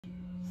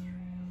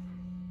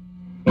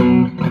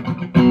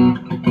Yeah,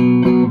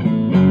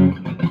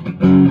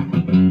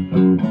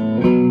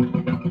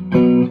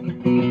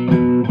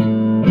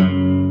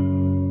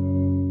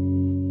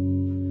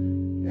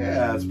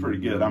 that's pretty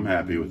good. I'm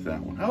happy with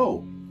that one.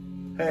 Oh,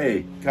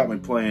 hey, got me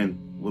playing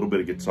a little bit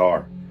of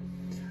guitar.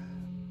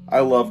 I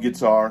love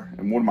guitar,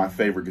 and one of my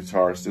favorite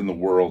guitarists in the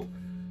world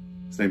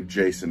is named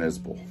Jason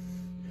Isbell.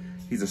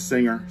 He's a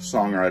singer,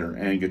 songwriter,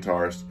 and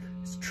guitarist.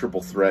 He's a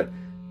triple threat,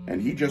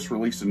 and he just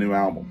released a new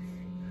album.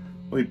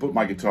 Let me put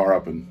my guitar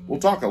up and we'll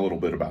talk a little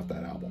bit about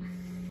that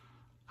album.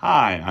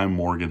 Hi, I'm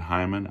Morgan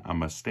Hyman.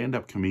 I'm a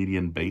stand-up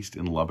comedian based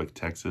in Lubbock,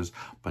 Texas,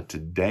 but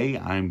today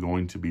I'm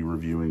going to be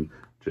reviewing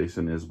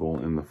Jason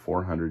Isbell in the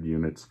 400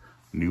 Units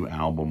new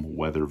album,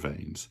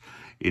 Weathervanes.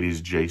 It is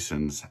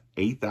Jason's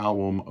 8th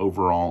album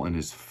overall and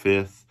his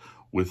 5th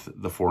with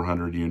the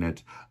 400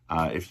 Unit.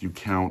 If you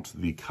count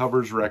the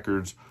covers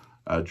records,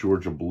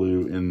 Georgia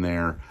Blue in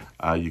there,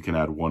 you can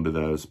add one to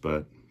those,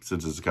 but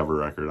since it's a cover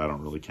record, I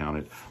don't really count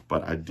it.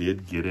 But I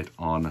did get it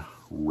on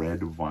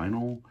red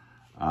vinyl.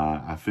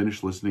 I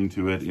finished listening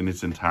to it in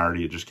its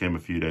entirety. It just came a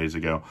few days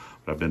ago,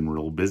 but I've been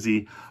real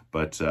busy,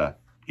 but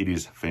it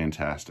is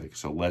fantastic.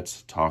 So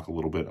let's talk a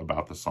little bit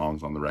about the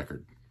songs on the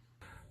record.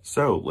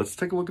 So let's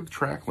take a look at the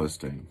track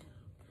listing.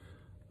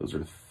 Those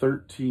are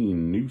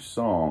 13 new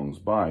songs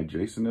by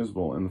Jason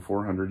Isbell in the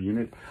 400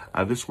 Unit.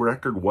 This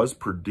record was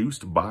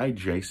produced by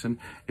Jason.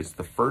 It's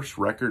the first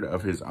record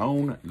of his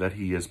own that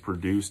he has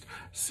produced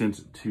since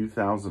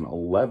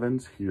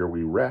 2011's Here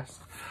We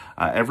Rest.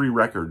 Every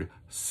record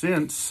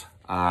since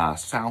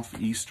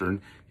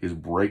Southeastern, his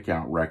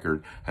breakout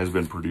record, has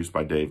been produced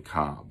by Dave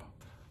Cobb.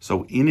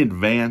 So in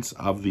advance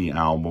of the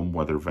album,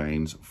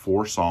 Weathervanes,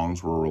 4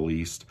 songs were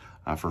released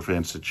for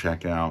fans to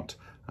check out.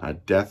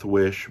 Death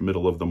Wish,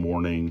 Middle of the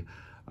Morning,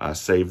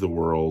 Save the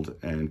World,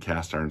 and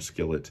Cast Iron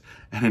Skillet.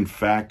 And in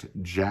fact,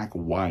 Jack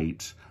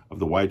White of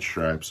the White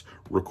Stripes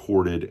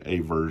recorded a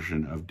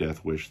version of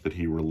Death Wish that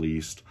he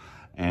released.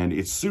 And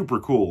it's super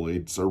cool.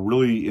 It's a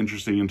really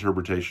interesting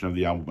interpretation of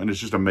the album. And it's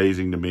just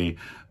amazing to me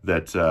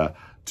that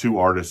two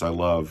artists I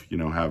love, you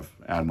know, have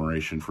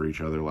admiration for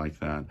each other like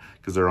that.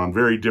 Because they're on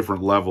very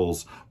different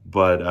levels,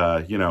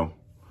 but, you know,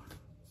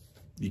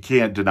 you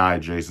can't deny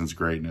Jason's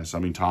greatness. I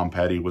mean, Tom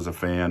Petty was a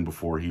fan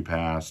before he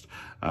passed.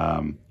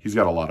 He's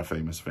got a lot of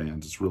famous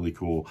fans. It's really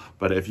cool.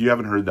 But if you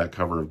haven't heard that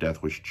cover of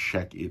Death Wish,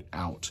 check it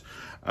out.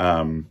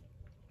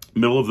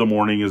 Middle of the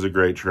Morning is a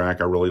great track.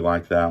 I really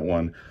like that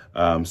one.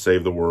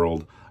 Save the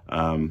World.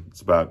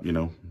 It's about, you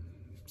know,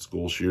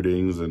 school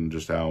shootings and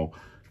just how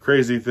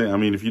crazy thing. I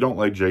mean, if you don't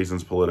like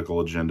Jason's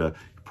political agenda,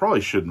 you probably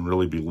shouldn't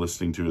really be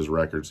listening to his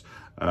records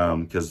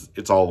because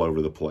it's all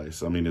over the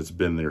place. I mean, it's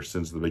been there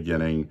since the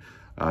beginning.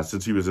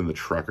 Since he was in the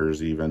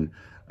Truckers even.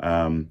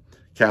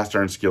 Cast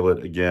Iron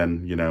Skillet,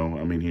 again, you know,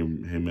 I mean, he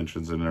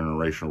mentions an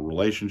interracial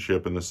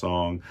relationship in the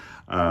song.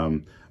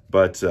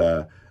 But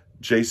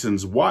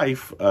Jason's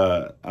wife,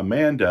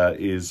 Amanda,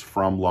 is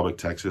from Lubbock,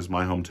 Texas,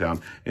 my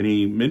hometown. And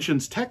he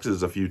mentions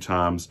Texas a few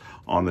times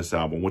on this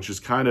album, which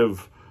is kind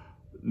of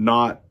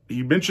not...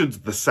 He mentions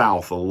the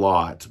South a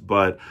lot,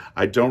 but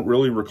I don't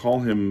really recall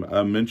him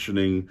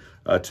mentioning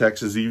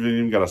Texas. He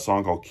even got a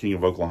song called King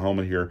of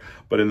Oklahoma here.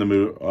 But in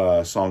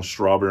the song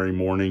Strawberry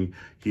Morning,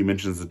 he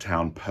mentions the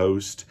town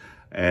Post,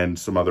 and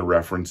some other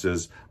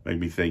references make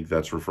me think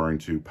that's referring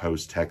to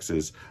Post,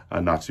 Texas,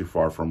 not too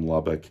far from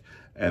Lubbock.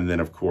 And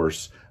then, of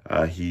course,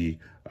 he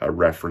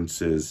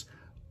references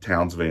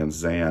Townes Van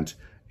Zandt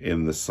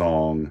in the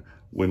song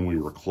When We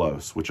Were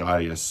Close, which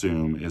I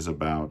assume is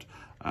about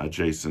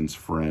Jason's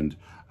friend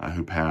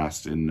who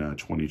passed in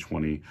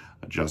 2020,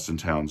 Justin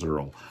Townes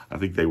Earl. I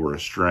think they were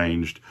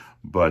estranged,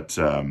 but,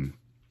 and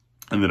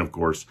then of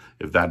course,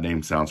 if that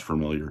name sounds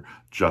familiar,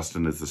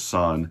 Justin is the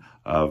son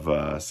of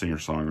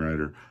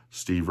singer-songwriter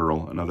Steve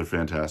Earle, another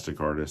fantastic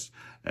artist.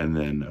 And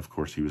then, of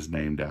course, he was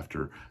named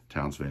after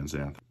Townes Van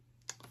Zandt.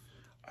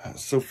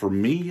 So for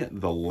me,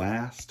 the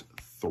last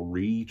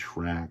 3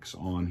 tracks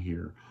on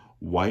here,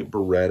 White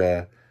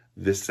Beretta,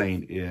 This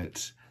Ain't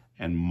It,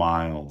 and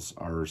Miles,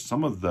 are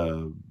some of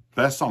the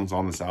best songs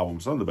on this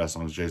album, some of the best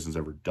songs Jason's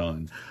ever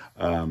done.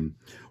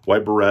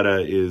 White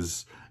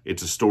Beretta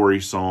it's a story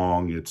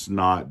song. It's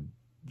not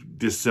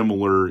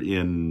dissimilar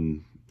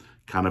in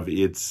kind of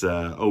its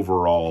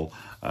overall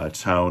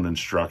tone and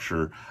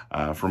structure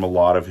from a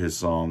lot of his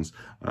songs.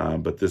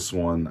 But this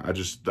one, I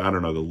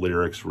don't know, the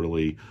lyrics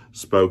really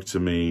spoke to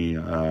me.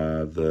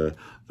 The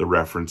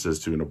references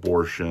to an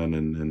abortion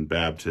and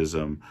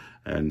baptism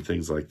and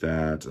things like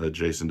that.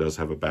 Jason does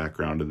have a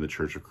background in the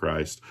Church of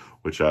Christ,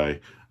 which I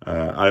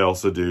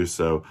also do.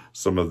 So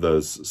some of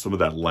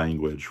that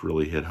language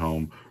really hit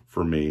home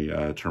for me,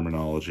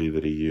 terminology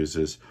that he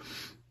uses.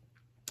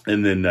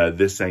 And then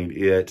This Ain't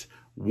It,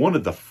 one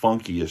of the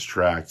funkiest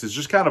tracks. It's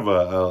just kind of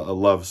a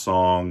love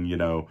song, you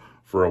know,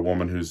 for a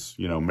woman who's,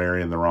 you know,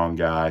 marrying the wrong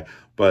guy.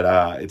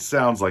 But it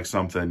sounds like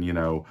something, you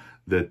know,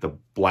 that the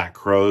Black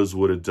Crowes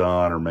would have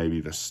done, or maybe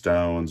the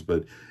Stones.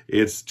 But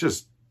it's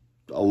just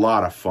a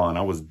lot of fun.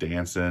 I was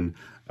dancing.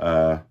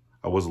 I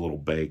was a little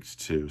baked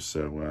too.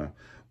 So,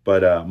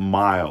 but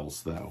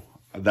Miles, though,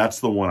 That's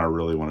the one I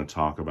really want to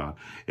talk about.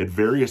 At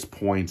various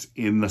points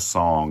in the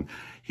song,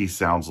 he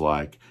sounds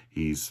like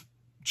he's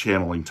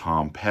channeling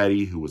Tom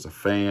Petty, who was a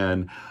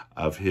fan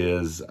of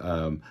his,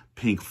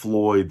 Pink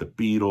Floyd, the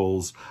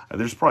Beatles.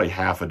 There's probably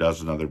half a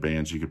dozen other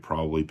bands you could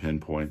probably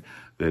pinpoint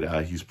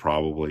that he's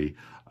probably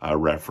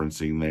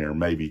referencing there,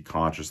 maybe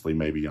consciously,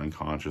 maybe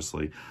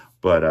unconsciously.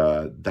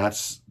 But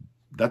that's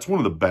one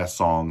of the best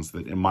songs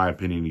that, in my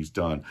opinion, he's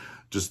done.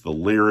 Just the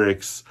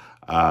lyrics,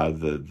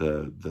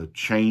 the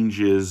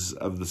changes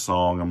of the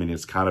song. I mean,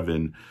 it's kind of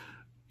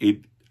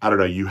I don't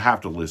know, you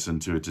have to listen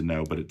to it to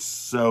know, but it's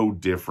so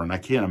different. I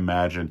can't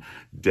imagine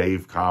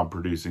Dave Cobb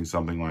producing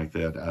something like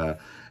that.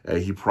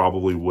 He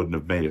probably wouldn't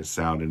have made it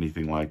sound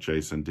anything like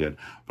Jason did,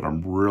 but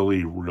I'm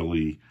really,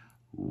 really,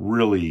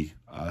 really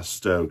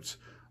stoked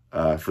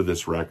for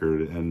this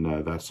record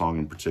and that song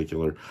in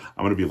particular.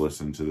 I'm going to be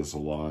listening to this a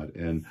lot,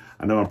 and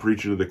I know I'm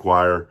preaching to the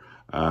choir,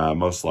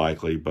 most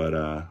likely,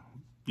 but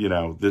you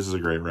know, this is a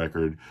great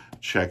record.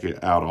 Check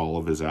out all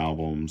of his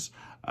albums.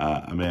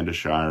 Amanda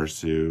Shires,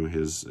 too.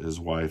 His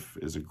wife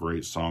is a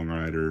great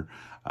songwriter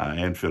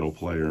and fiddle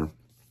player.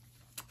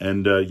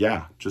 And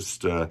yeah,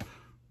 just so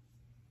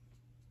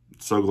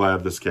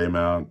glad this came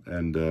out.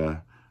 And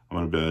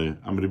I'm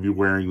gonna be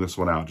wearing this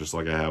one out just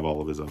like I have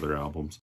all of his other albums.